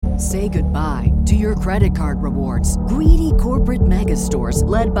Say goodbye to your credit card rewards. Greedy corporate mega stores,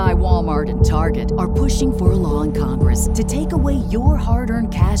 led by Walmart and Target, are pushing for a law in Congress to take away your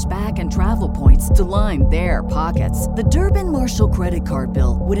hard-earned cash back and travel points to line their pockets. The Durbin-Marshall credit card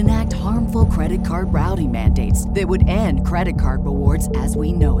bill would enact harmful credit card routing mandates that would end credit card rewards as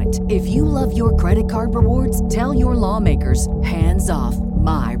we know it. If you love your credit card rewards, tell your lawmakers, hands off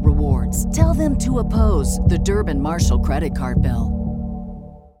my rewards. Tell them to oppose the Durbin-Marshall credit card bill.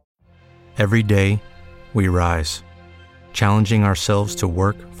 Every day, we rise, challenging ourselves to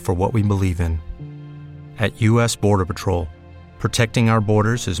work for what we believe in. At U.S. Border Patrol, protecting our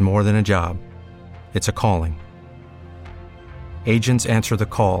borders is more than a job. It's a calling. Agents answer the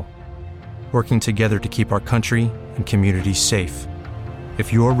call, working together to keep our country and communities safe.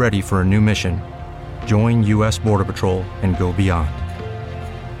 If you're ready for a new mission, join U.S. Border Patrol and go beyond.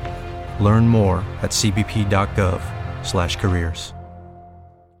 Learn more at cbp.gov/careers.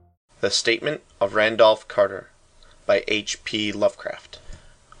 The Statement of Randolph Carter by H.P. Lovecraft.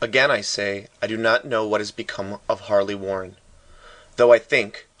 Again I say, I do not know what has become of Harley Warren, though I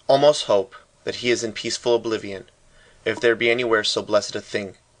think, almost hope, that he is in peaceful oblivion, if there be anywhere so blessed a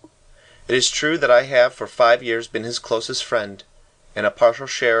thing. It is true that I have for 5 years been his closest friend, and a partial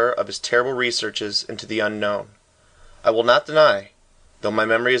sharer of his terrible researches into the unknown. I will not deny, though my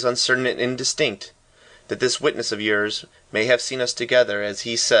memory is uncertain and indistinct, that this witness of yours may have seen us together, as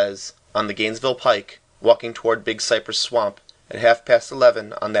he says, on the Gainesville Pike, walking toward Big Cypress Swamp at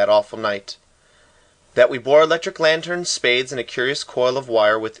 11:30 on that awful night. That we bore electric lanterns, spades, and a curious coil of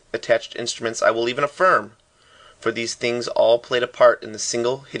wire with attached instruments I will even affirm, for these things all played a part in the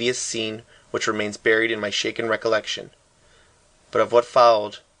single hideous scene which remains buried in my shaken recollection. But of what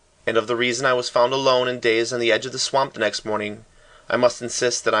followed, and of the reason I was found alone and dazed on the edge of the swamp the next morning, I must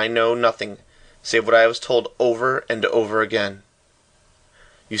insist that I know nothing, save what I was told over and over again.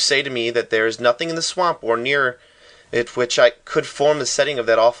 You say to me that there is nothing in the swamp or near it which could form the setting of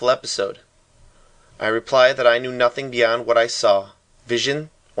that awful episode. I reply that I knew nothing beyond what I saw. Vision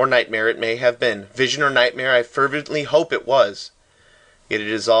or nightmare it may have been. Vision or nightmare I fervently hope it was. Yet it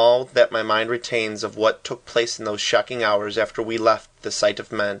is all that my mind retains of what took place in those shocking hours after we left the sight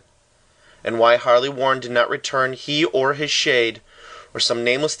of men. And why Harley Warren did not return, he or his shade, or some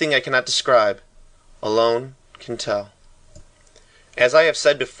nameless thing I cannot describe, alone can tell. As I have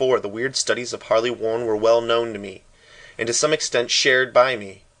said before, the weird studies of Harley Warren were well known to me, and to some extent shared by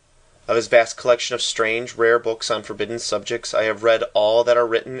me. Of his vast collection of strange, rare books on forbidden subjects, I have read all that are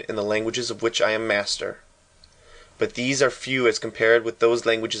written in the languages of which I am master. But these are few as compared with those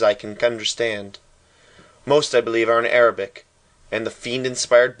languages I can understand. Most, I believe, are in Arabic, and the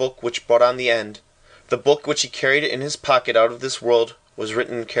fiend-inspired book which brought on the end, the book which he carried in his pocket out of this world, was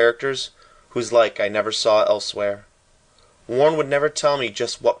written in characters whose like I never saw elsewhere. Warren would never tell me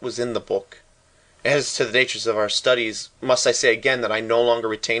just what was in the book. As to the natures of our studies, must I say again that I no longer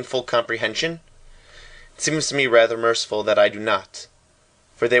retain full comprehension? It seems to me rather merciful that I do not,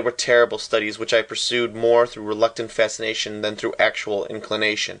 for they were terrible studies which I pursued more through reluctant fascination than through actual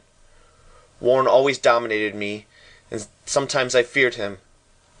inclination. Warren always dominated me, and sometimes I feared him.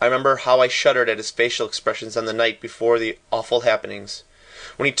 I remember how I shuddered at his facial expressions on the night before the awful happenings,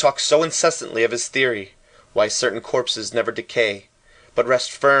 when he talked so incessantly of his theory, why certain corpses never decay, but rest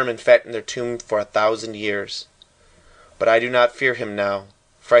firm and fat in their tomb for 1,000 years. But I do not fear him now,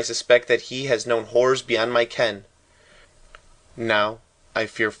 for I suspect that he has known horrors beyond my ken. Now I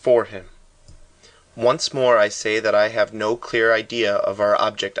fear for him. Once more I say that I have no clear idea of our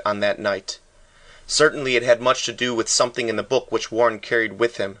object on that night. Certainly it had much to do with something in the book which Warren carried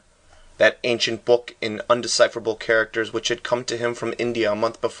with him, that ancient book in undecipherable characters which had come to him from India a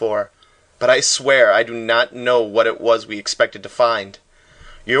month before. But I swear I do not know what it was we expected to find.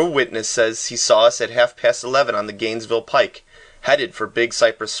 Your witness says he saw us at 11:30 on the Gainesville Pike, headed for Big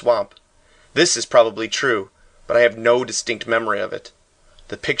Cypress Swamp. This is probably true, but I have no distinct memory of it.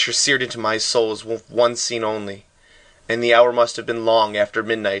 The picture seared into my soul is one scene only, and the hour must have been long after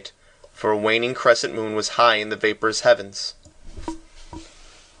midnight, for a waning crescent moon was high in the vaporous heavens.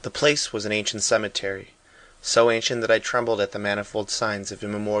 The place was an ancient cemetery, so ancient that I trembled at the manifold signs of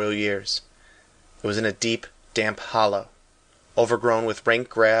immemorial years. It was in a deep, damp hollow, overgrown with rank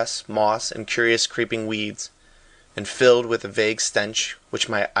grass, moss, and curious creeping weeds, and filled with a vague stench which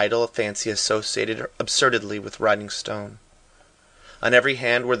my idle fancy associated absurdly with rotting stone. On every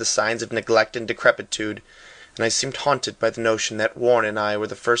hand were the signs of neglect and decrepitude, and I seemed haunted by the notion that Warren and I were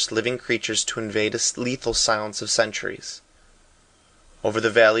the first living creatures to invade a lethal silence of centuries. Over the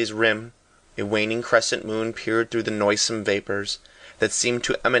valley's rim a waning crescent moon peered through the noisome vapors that seemed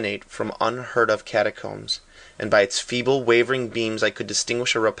to emanate from unheard-of catacombs, and by its feeble, wavering beams I could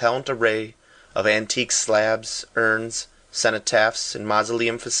distinguish a repellent array of antique slabs, urns, cenotaphs, and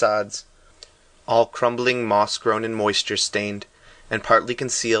mausoleum facades, all crumbling, moss-grown, and moisture-stained, and partly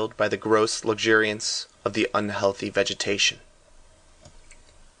concealed by the gross luxuriance of the unhealthy vegetation.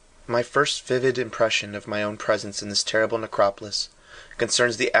 My first vivid impression of my own presence in this terrible necropolis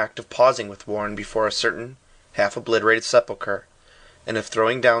concerns the act of pausing with Warren before a certain half-obliterated sepulchre, and of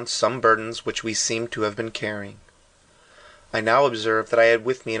throwing down some burdens which we seemed to have been carrying. I now observed that I had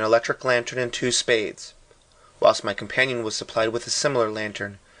with me an electric lantern and 2 spades, whilst my companion was supplied with a similar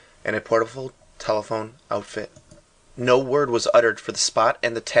lantern and a portable telephone outfit. No word was uttered, for the spot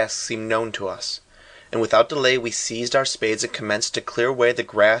and the task seemed known to us, and without delay we seized our spades and commenced to clear away the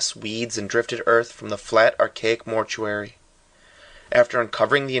grass, weeds, and drifted earth from the flat, archaic mortuary. After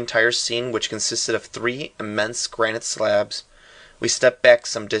uncovering the entire scene, which consisted of 3 immense granite slabs, we stepped back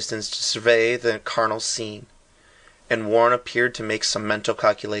some distance to survey the carnal scene, and Warren appeared to make some mental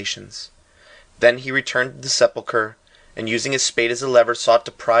calculations. Then he returned to the sepulchre, and using his spade as a lever, sought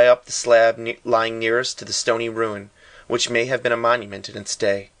to pry up the slab lying nearest to the stony ruin, which may have been a monument in its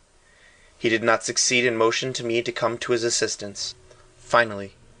day. He did not succeed, and motioned to me to come to his assistance.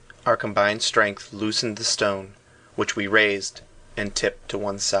 Finally, our combined strength loosened the stone, which we raised and tipped to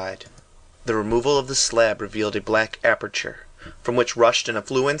one side. The removal of the slab revealed a black aperture, from which rushed an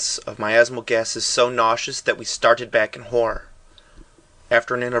effluence of miasmal gases so nauseous that we started back in horror.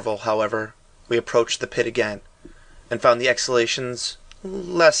 After an interval, however, we approached the pit again, and found the exhalations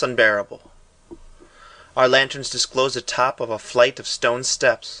less unbearable. Our lanterns disclosed the top of a flight of stone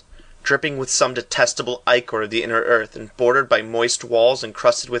steps, dripping with some detestable ichor of the inner earth, and bordered by moist walls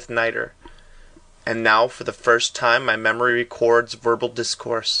encrusted with niter. And now, for the first time, my memory records verbal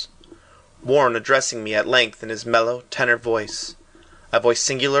discourse. Warren addressing me at length in his mellow tenor voice, a voice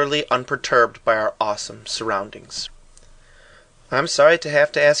singularly unperturbed by our awesome surroundings. "I'm sorry to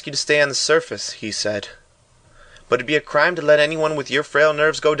have to ask you to stay on the surface," he said, "but it'd be a crime to let anyone with your frail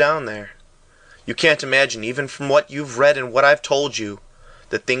nerves go down there. You can't imagine, even from what you've read and what I've told you,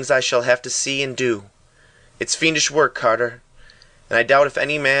 the things I shall have to see and do. It's fiendish work, Carter, and I doubt if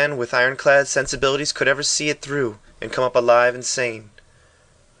any man with ironclad sensibilities could ever see it through and come up alive and sane.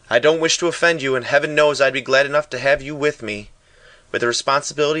 I don't wish to offend you, and heaven knows I'd be glad enough to have you with me, but the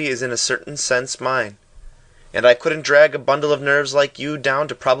responsibility is in a certain sense mine, and I couldn't drag a bundle of nerves like you down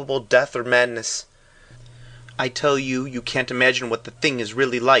to probable death or madness. I tell you, you can't imagine what the thing is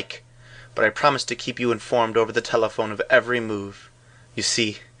really like, but I promise to keep you informed over the telephone of every move. You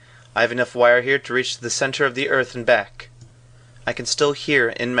see, I have enough wire here to reach to the center of the earth and back. I can still hear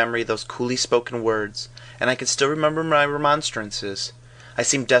in memory those coolly spoken words, and I can still remember my remonstrances. I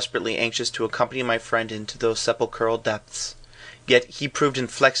seemed desperately anxious to accompany my friend into those sepulchral depths, yet he proved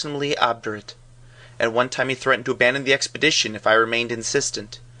inflexibly obdurate. At one time he threatened to abandon the expedition if I remained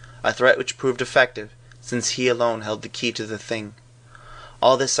insistent, a threat which proved effective, since he alone held the key to the thing.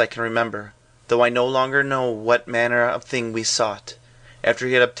 All this I can remember, though I no longer know what manner of thing we sought. After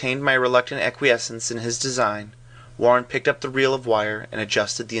he had obtained my reluctant acquiescence in his design, Warren picked up the reel of wire and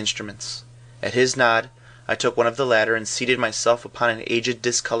adjusted the instruments. At his nod, I took one of the latter and seated myself upon an aged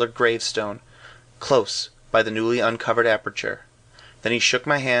discolored gravestone, close by the newly uncovered aperture. Then he shook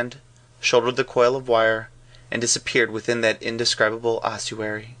my hand, shouldered the coil of wire, and disappeared within that indescribable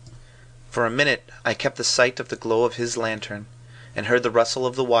ossuary. For a minute I kept the sight of the glow of his lantern, and heard the rustle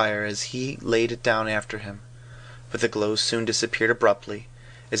of the wire as he laid it down after him. But the glow soon disappeared abruptly,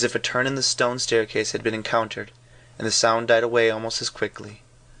 as if a turn in the stone staircase had been encountered, and the sound died away almost as quickly.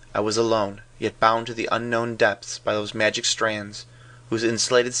 I was alone, yet bound to the unknown depths by those magic strands, whose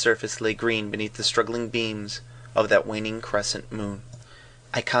insulated surface lay green beneath the struggling beams of that waning crescent moon.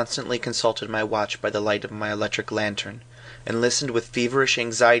 I constantly consulted my watch by the light of my electric lantern, and listened with feverish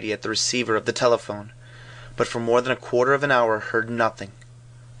anxiety at the receiver of the telephone, but for more than a quarter of an hour heard nothing.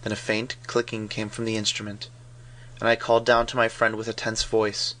 Then a faint clicking came from the instrument, and I called down to my friend with a tense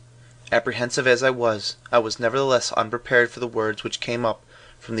voice. Apprehensive as I was nevertheless unprepared for the words which came up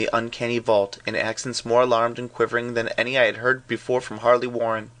from the uncanny vault in accents more alarmed and quivering than any I had heard before from Harley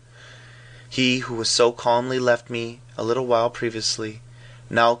Warren. He who was so calmly left me a little while previously,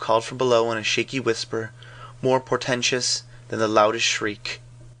 now called from below in a shaky whisper, more portentous than the loudest shriek.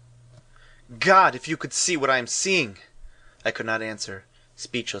 "God, if you could see what I am seeing!" I could not answer.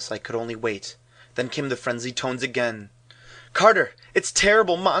 Speechless, I could only wait. Then came the frenzied tones again. "Carter, it's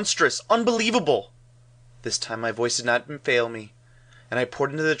terrible, monstrous, unbelievable!" This time my voice did not fail me, and I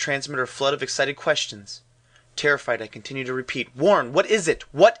poured into the transmitter a flood of excited questions. Terrified, I continued to repeat, "Warren, what is it?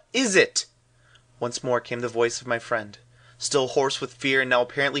 What is it?" Once more came the voice of my friend, still hoarse with fear and now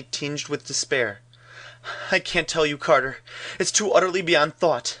apparently tinged with despair. I can't tell you, Carter. It's too utterly beyond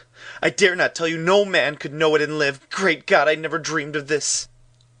thought. I dare not tell you. No man could know it and live. Great God, I never dreamed of this.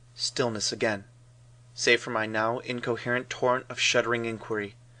 Stillness again, save for my now incoherent torrent of shuddering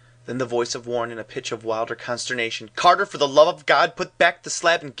inquiry. Then the voice of Warren in a pitch of wilder consternation. Carter, for the love of God, put back the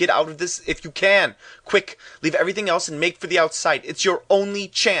slab and get out of this if you can. Quick, leave everything else and make for the outside. It's your only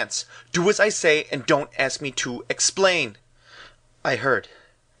chance. Do as I say and don't ask me to explain. I heard,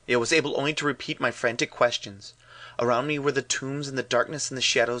 yet was able only to repeat my frantic questions. Around me were the tombs and the darkness and the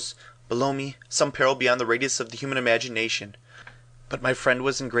shadows. Below me, some peril beyond the radius of the human imagination. But my friend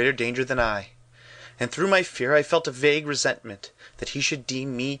was in greater danger than I. And through my fear I felt a vague resentment that he should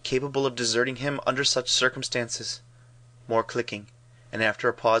deem me capable of deserting him under such circumstances. More clicking, and after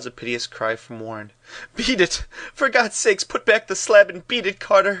a pause a piteous cry from Warren. Beat it! For God's sakes, put back the slab and beat it,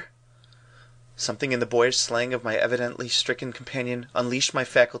 Carter! Something in the boyish slang of my evidently stricken companion unleashed my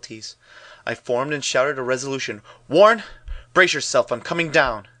faculties. I formed and shouted a resolution. Warren, brace yourself, I'm coming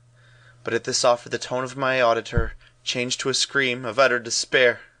down. But at this offer the tone of my auditor changed to a scream of utter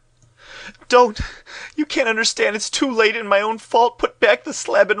despair. Don't! You can't understand. It's too late and my own fault. Put back the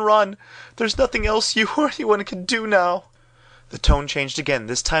slab and run. There's nothing else you or anyone can do now. The tone changed again,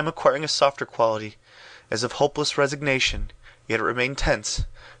 this time acquiring a softer quality, as of hopeless resignation, yet it remained tense,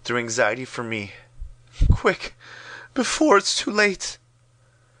 through anxiety for me. Quick, before it's too late.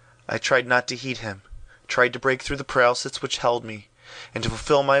 I tried not to heed him, tried to break through the paralysis which held me, and to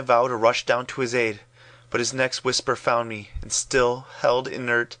fulfill my vow to rush down to his aid. But his next whisper found me, and still held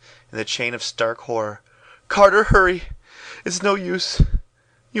inert in the chain of stark horror. Carter, hurry! It's no use.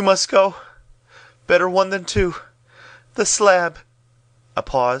 You must go. Better one than two. The slab. A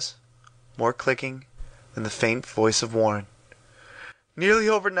pause, more clicking than the faint voice of Warren. Nearly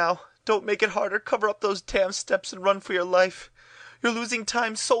over now. Don't make it harder. Cover up those damn steps and run for your life. You're losing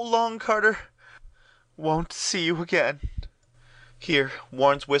time so long, Carter. Won't see you again. Here,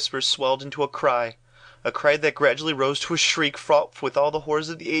 Warren's whispers swelled into a cry that gradually rose to a shriek fraught with all the horrors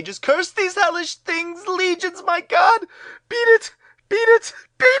of the ages. Curse these hellish things, legions, my God! Beat it! Beat it!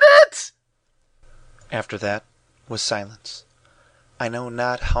 Beat it! After that was silence. I know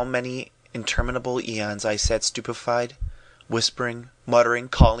not how many interminable eons I sat stupefied, whispering, muttering,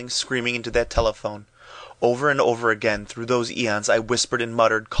 calling, screaming into that telephone. Over and over again through those eons I whispered and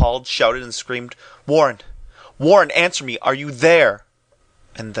muttered, called, shouted, and screamed, Warren! Warren, answer me! Are you there?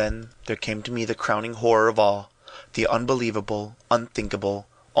 And then there came to me the crowning horror of all, the unbelievable, unthinkable,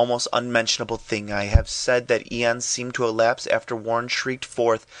 almost unmentionable thing. I have said that eons seemed to elapse after Warren shrieked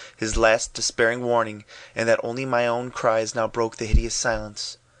forth his last despairing warning, and that only my own cries now broke the hideous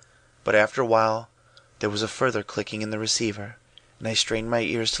silence. But after a while there was a further clicking in the receiver, and I strained my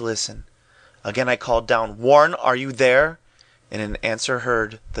ears to listen. Again I called down, Warren, are you there? And in answer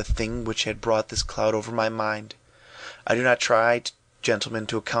heard the thing which had brought this cloud over my mind. I do not try, gentlemen,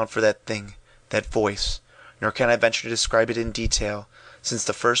 to account for that thing, that voice, nor can I venture to describe it in detail, since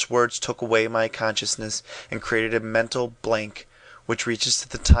the first words took away my consciousness and created a mental blank which reaches to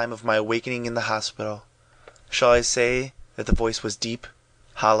the time of my awakening in the hospital. Shall I say that the voice was deep,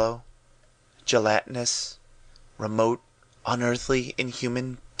 hollow, gelatinous, remote, unearthly,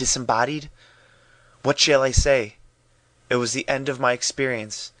 inhuman, disembodied? What shall I say? It was the end of my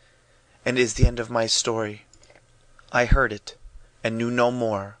experience, and is the end of my story. I heard it, and knew no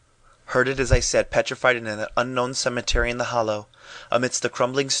more. Heard it as I sat petrified in an unknown cemetery in the hollow, amidst the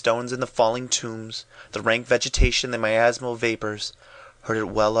crumbling stones and the falling tombs, the rank vegetation, the miasmal vapors. Heard it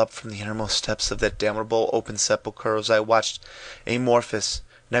well up from the innermost depths of that damnable open sepulchre as I watched amorphous,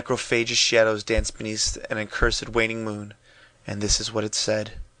 necrophagous shadows dance beneath an accursed waning moon. And this is what it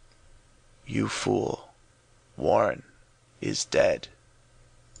said. You fool, Warren is dead.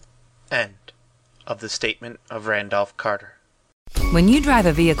 End of the statement of Randolph Carter. When you drive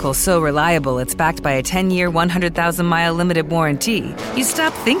a vehicle so reliable it's backed by a 10-year, 100,000-mile limited warranty, you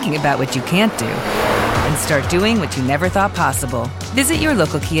stop thinking about what you can't do and start doing what you never thought possible. Visit your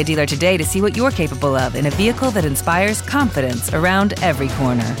local Kia dealer today to see what you're capable of in a vehicle that inspires confidence around every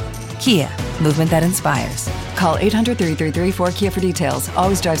corner. Kia, movement that inspires. Call 800-333-4KIA for details.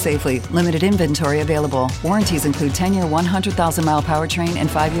 Always drive safely. Limited inventory available. Warranties include 10-year 100,000-mile powertrain and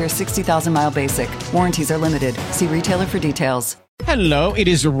 5-year 60,000-mile basic. Warranties are limited. See retailer for details. Hello, it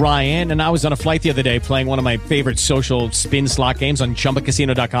is Ryan, and I was on a flight the other day playing one of my favorite social spin slot games on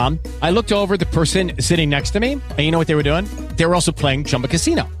ChumbaCasino.com. I looked over at the person sitting next to me, and you know what they were doing? they were also playing Chumba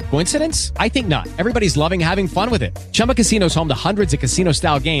Casino. Coincidence? I think not. Everybody's loving having fun with it. Chumba Casino is home to hundreds of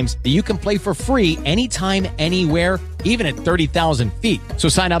casino-style games that you can play for free anytime, anywhere, even at 30,000 feet. So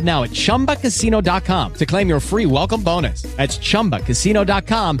sign up now at ChumbaCasino.com to claim your free welcome bonus. That's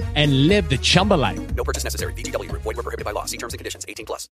ChumbaCasino.com and live the Chumba life. No purchase necessary. VGW. Void where prohibited by law. See terms and conditions. 18+.